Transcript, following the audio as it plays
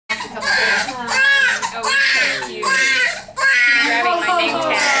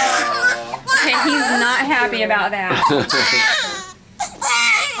me about that. I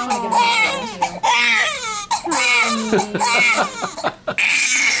want to get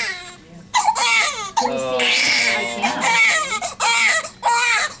Can you see? I can't.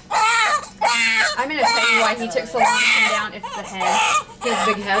 I'm going to tell you why he took so long to come down. It's the head. He has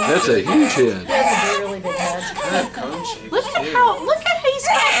a big head. That's a huge head. He has a really big head. Look At how, look at how he's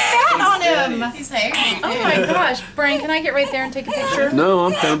got fat on him. He's hairy. Oh my gosh. Brian, can I get right there and take a picture? No,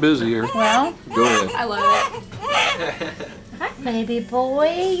 I'm kind of busy here. Well, Go ahead. I love it. hi, baby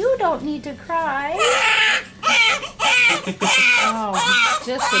boy. You don't need to cry. Oh, he's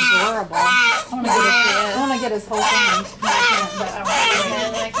just adorable. I want to get his whole thing. I can't, but I want to get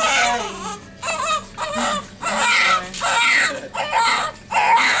it like daddy.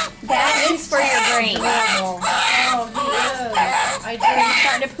 That is for your brain. Oh, he is. I Are you do.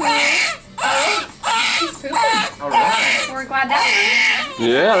 starting to poo? He's pooping. All right. We're glad that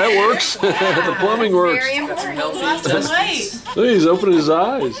Yeah, that works. The plumbing works. Very important. Lost some weight. Look, he's opening his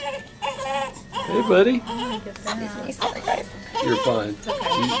eyes. Hey, buddy. Sorry, guys. You're fine. You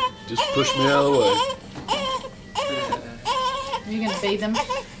just push me out of the way. Are you going to bathe him?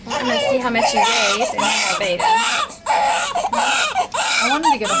 I'm going to see how much he weighs and then we'll bathe him. I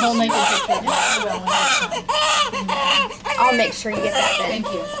wanted to get a whole naked picture of him. I'll make sure you get that then. Thank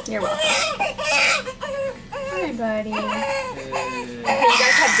you. You're welcome. Hi, buddy. Okay, you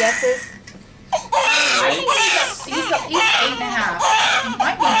guys have guesses? I think he's 8.5. He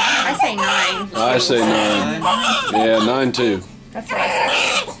might be 9. I say 9. I say 9. Yeah, 9 too. That's what I said.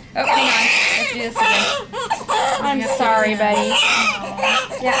 Oh, hang on. Let's do this again. I'm sorry, buddy.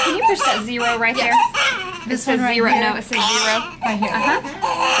 Yeah, can you push that 0 right there? This It says one right 0. here? No, it says 0. Right here.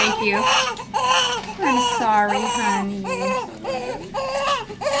 Thank you. I'm sorry, honey.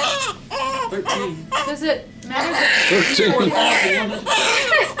 13. Does it matter? 13.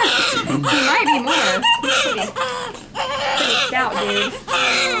 He might be more. He's pretty stout, dude.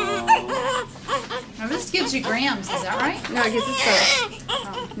 Now this gives you grams, is that right? No, it gives us both.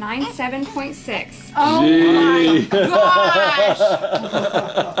 97.6. Oh Gee. my gosh!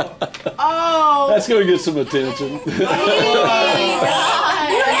 Oh, That's going to get some attention. you have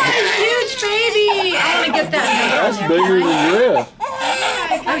a huge baby! I want to get that. That's bigger than Griff.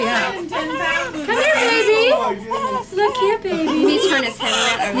 Oh yeah. Come here, baby. Look here, baby. You need to turn his head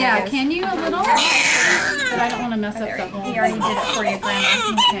around. Oh, Yeah, there it is. can you a little? But I don't want to mess up There the he, whole. he already did it for you, Grandma.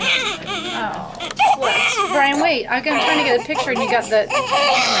 Okay. Oh. Brian, wait. I'm trying to get a picture and you got the. Okay,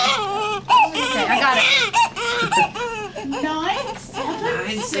 I got it.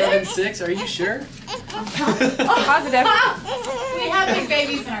 976. Are you sure? Positive. We have big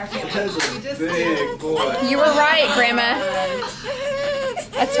babies in our family. That's a big boy. You were right, Grandma.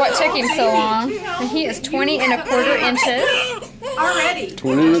 That's what took him so long. And he is 20¼ inches. Already.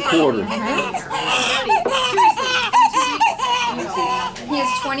 20 and a quarter. He is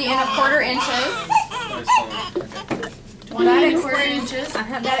 20¼ inches. That is 4 inches.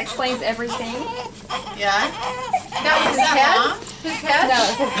 That explains everything. Yeah. That was his head? His head? No,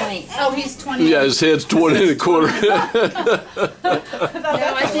 it's his length. Oh, he's 20. Yeah, his head's 20 and a quarter. No,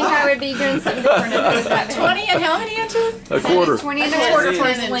 I think I would be doing something different if it was that big. 20 and how many inches? A quarter. 20¼ for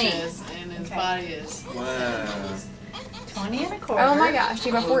his length. And his body is. Wow. 20 and a quarter. Oh my gosh,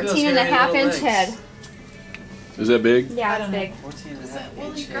 you have a Well, Bill's 14 and a got half little inch legs. head. Is that big? Yeah, it's big. 14 and a half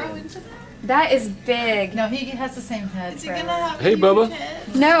Will he inch grow head. into that? That is big. No, he has the same head. Is he gonna have Hey, a huge Bubba.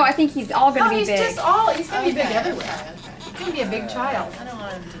 head? No, I think he's all No, going to be he's big. just all, he's going to be big Okay, everywhere. okay. He's going to be a big child. I don't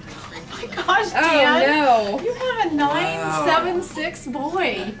want him to be freaky. Gosh, Oh Dan. no. You have a 9'7"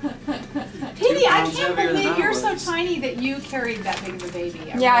 boy. Petey, I pounds can't heavier than believe I you're so was. tiny that you carried that big of a baby.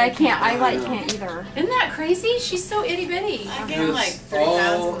 Yeah, I really can't. I like can't either. Isn't that crazy? She's so itty bitty. I Uh-huh. gained like 3 Oh,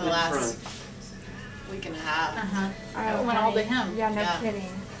 pounds in the last week and a half. It went all to him. Yeah, no Yeah. kidding.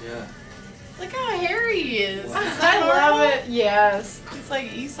 Yeah. Look how hairy he is. Is I that love normal? it. Yes. It's like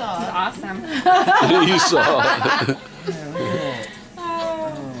He's Esau. awesome. You saw.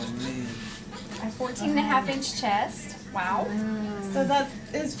 Oh man. A 14½ inch chest. Wow. So that's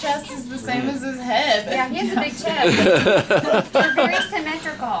his chest is the same as his head. Yeah, he has a big chest. They're very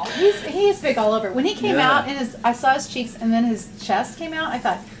symmetrical. He's big all over. When he came Yeah. out and I saw his cheeks and then his chest came out, I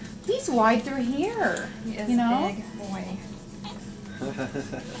thought, he's wide through here. He is You know? a big boy.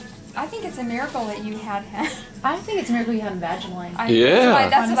 I think it's a miracle that you had him. I think it's a miracle you had him vaginally. Yeah.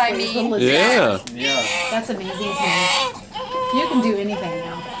 That's what I Honestly, as mean. little as- Yeah, Yeah. That's amazing to me. You can do anything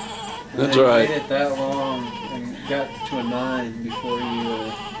now. that's I right. waited that long and got to a 9 before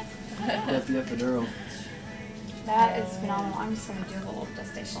you got the epidural. That is phenomenal. I'm just going to do a little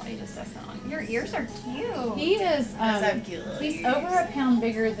gestational age assessment on your ears. Are cute. He is. He's over a pound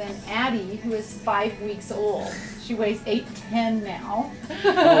bigger than Addie, who is 5 weeks old. She weighs 8 to 10 now.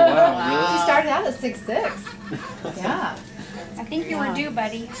 Oh wow, She started out at 6'6". Yeah. I think you were due,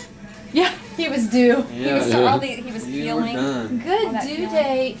 buddy. Yeah, he was due. He was he was You were feeling. done. Good due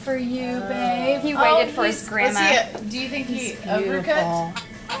date for you, babe. He waited for his grandma. Do you think he Beautiful. overcooked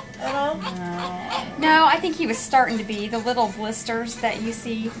at all? No, I think he was starting to be. The little blisters that you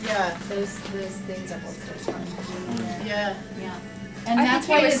see. Yeah. Those things are blisters from Yeah. Yeah. And I that's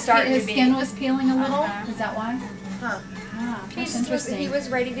think he why was starting his to be. skin was peeling a little? Uh-huh. Is that why? Huh. Ah, He that's just was, interesting. he was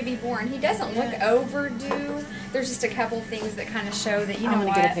ready to be born. He doesn't look overdue. There's just a couple things that kind of show that, you know I'm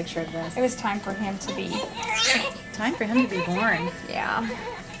what, gonna get a picture of this. it was time for him to be. Time for him to be born. Yeah.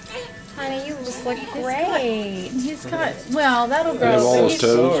 Honey, you just look great. He's got, well, that'll They grow. have all his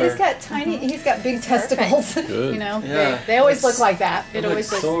toes. He's got tiny, he's got big testicles. Good. You know, Yeah. they always look like that. It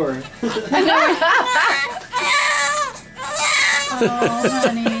always looks. sore. Oh,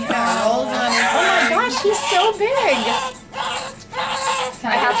 honey. Oh my gosh, he's so big.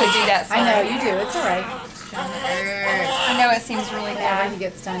 I have to do that. I know, Sorry. you do. It's all right. I know it seems really Whenever bad. he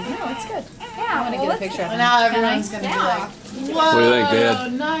gets done. No, it's good. Yeah, I want to well, get a let's picture of Well, him. now Can I? everyone's gonna be Yeah. like, whoa, What do you think,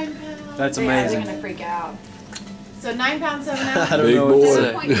 Dad? 9 pounds. That's They're amazing. gonna freak out. So 9 pounds, 7 I ounces. don't Big know what to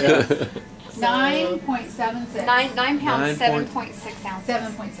say. boy. 9.76. 9 pounds, 9 7.6 ounces.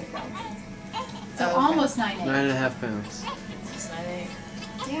 7.6 ounces. So Okay. almost 9.8. 9.5 pounds.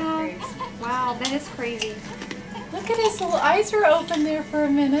 Yeah. Wow, that is crazy. Look at his little eyes are open there for a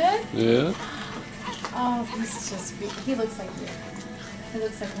minute. Yeah. Oh, he's just, he looks like you. He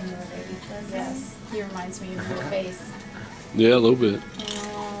looks like when you were a baby. Yes. He reminds me of your face. Yeah, a little bit.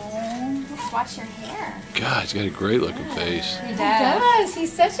 Oh. Let's watch your hair. God, he's got a great looking face. He He does.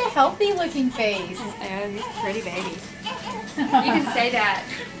 He's such a healthy looking face. Yeah, these pretty babies. You can say that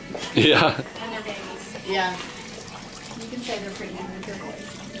Yeah. when they're babies. Yeah. You can say they're pretty with your voice.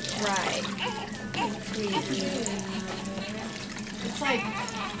 Right. It's like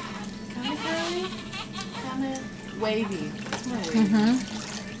kind of curly, kind of wavy. It's more wavy.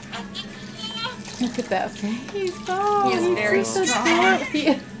 Look at that face. Oh, He is very so strong. strong. He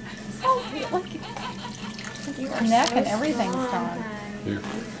is so look at his neck and everything's strong. Here.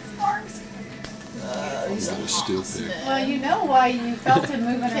 He's got a still pick. Well, you know why you felt him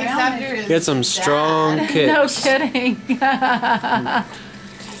moving Takes around. after his He had some strong No kicks. kidding.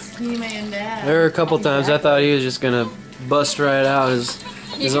 He-Man dad. There were a couple times I thought he was just gonna bust right out his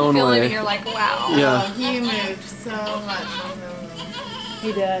You can own feel it and way. you're like, wow. Yeah. Oh, he moved so much.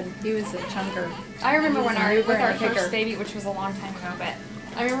 He did. He was a chunker. I remember when He was with a our kicker. first baby, which was a long time ago, but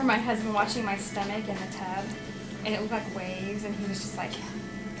I remember my husband watching my stomach in the tub, and it looked like waves, and he was just like,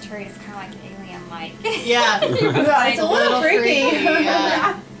 Terry, it's kind of like alien-like. Yeah. like, It's a little freaky.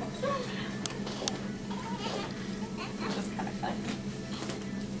 Yeah. It was kind of fun.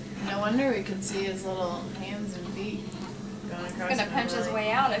 No wonder we could see his little hands and feet going across. He's gonna the punch his room.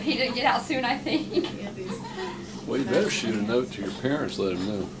 way out if he didn't get out soon, I think. He had these- Well, you better shoot a note to your parents, let them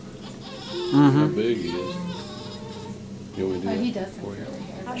know how Mm-hmm. big he is. You want me to Oh, do he that does for look you? really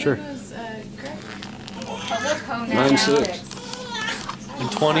good. How Sure. big was Greg? But we'll comb that 9'6".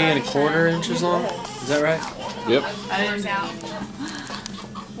 And 20 1/4 inches long. Is that right? Yep. I Comes didn't out.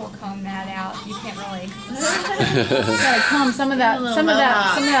 We'll comb that out. You can't really. Gotta comb some of that, Little some of that,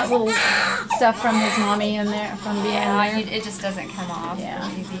 mohawk. some of that little stuff from his mommy in there, from being Yeah, there. it just doesn't come off. Yeah.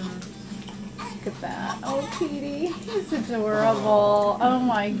 Easy. Look at that. Oh, Petey, he's adorable. Oh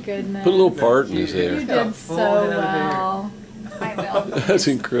my goodness. Put a little part in his You hair. did so well. I will. That's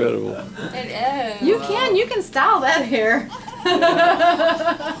incredible. It is. You can style that hair.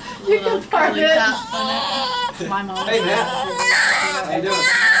 You can part curly it. top on it. My mom. Hey, Matt. How you doing?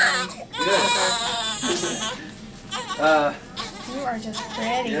 You are just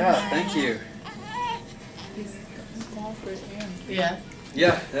pretty. Yeah, hon. thank you. Yeah.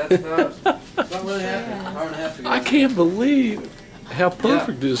 Yeah, that's not really happening. Hour and a half ago. I can't believe how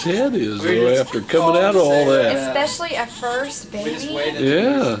perfect his head is, We though, just after coming out of all that. Especially a first We just baby. waited.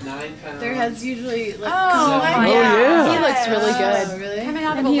 Yeah. 9 pounds. There has usually like. Oh, my Oh, God. yeah. He looks really Oh, good. really? Coming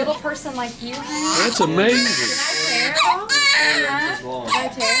out of And a he- little person like you, huh? That's amazing. Did I tear? Inches long. Did I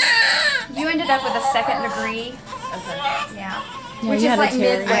tear? You ended up with a 2nd degree. Okay. Yeah. Yeah, Which you is had a like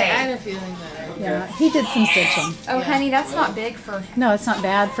tear. I midway. had a feeling that. Yeah, he did some stitching. Oh, Yeah. honey, that's not big for. No, it's not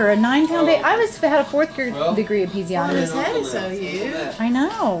bad for a 9-pound baby. I had a 4th Well, degree of His episiotomy. head is so huge. I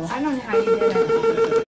know. I don't know how you did it.